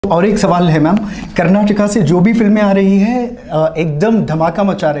और एक सवाल है मैम, कर्नाटका से जो भी फिल्में आ रही है एकदम धमाका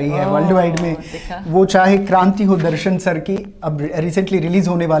मचा रही है वर्ल्ड वाइड में। वो चाहे क्रांति हो दर्शन सर की, अब रिसेंटली रिलीज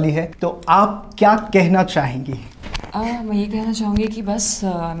होने वाली है, तो आप क्या कहना चाहेंगी? मैं ये कहना चाहूँगी कि बस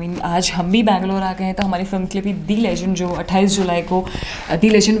आज हम भी बैंगलोर आ गए हैं, तो हमारी फिल्म के लिए भी दी लेजेंड जो 28 जुलाई को दी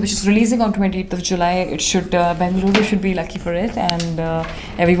legend which is releasing on 28th of July, it should Bengaluru should be lucky for it and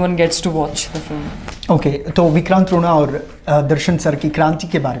everyone gets to watch the film. Okay, तो विक्रांत रोना और दर्शन सर की क्रांति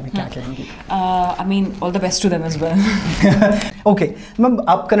के बारे में क्या कहेंगी? All the best to them as well. Okay ma'am,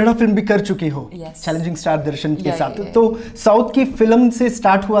 आप कन्नड़ा फिल्म भी कर चुकी हो चैलेंजिंग स्टार दर्शन के साथ। तो साउथ की फिल्म से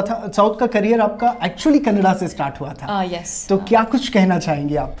स्टार्ट हुआ था, साउथ का करियर आपका एक्चुअली कन्नड़ा से स्टार्ट हुआ था। तो क्या कुछ कहना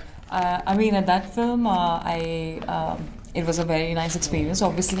चाहेंगी आप? At that film, it was a very nice experience,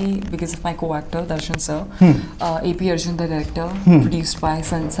 obviously because of my co-actor Darshan sir, AP Arjun the director, produced by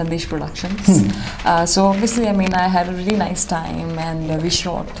Sandesh Productions. So obviously I had a really nice time, and we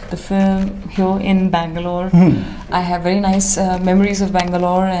shot the film here in Bangalore. I have very nice memories of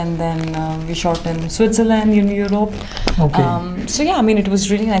Bangalore, and then we shot in Switzerland, in Europe. Okay. So yeah, it was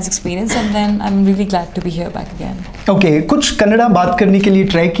really nice experience, and then I'm really glad to be here back again. Okay, कुछ कन्नड़ा बात करने के लिए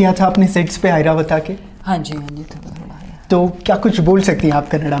try किया था आपने sets पे ऐरावत के? हाँ जी तो क्या कुछ बोल सकती हैं आप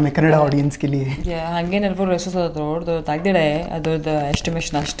कन्नड़ा में, कन्नड़ा ऑडियंस के लिए? ಹಂಗೇನು ಎಲ್ಲರೂ ರೆಸೋದು ತೆಗ್ದಿಡೆ ಅದರದ್ದು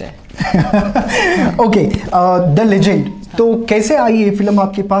ಎಸ್ಟಿಮೇಷನ್ ಅಷ್ಟೇ। ओके, द लेजेंड, तो कैसे आई ये फिल्म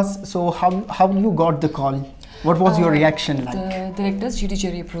आपके पास? So how you got the call? What was your reaction like? The directors Judy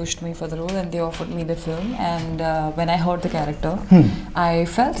Jerry approached me for the role, and they offered me the film. And when I heard the character, I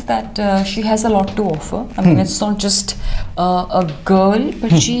felt that she has a lot to offer. It's not just a girl,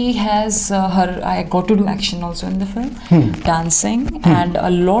 but she has I got to do action also in the film, dancing, and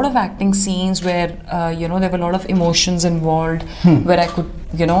a lot of acting scenes where there were a lot of emotions involved, where I could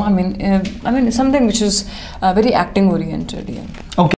something which is very acting oriented. Yeah. Okay.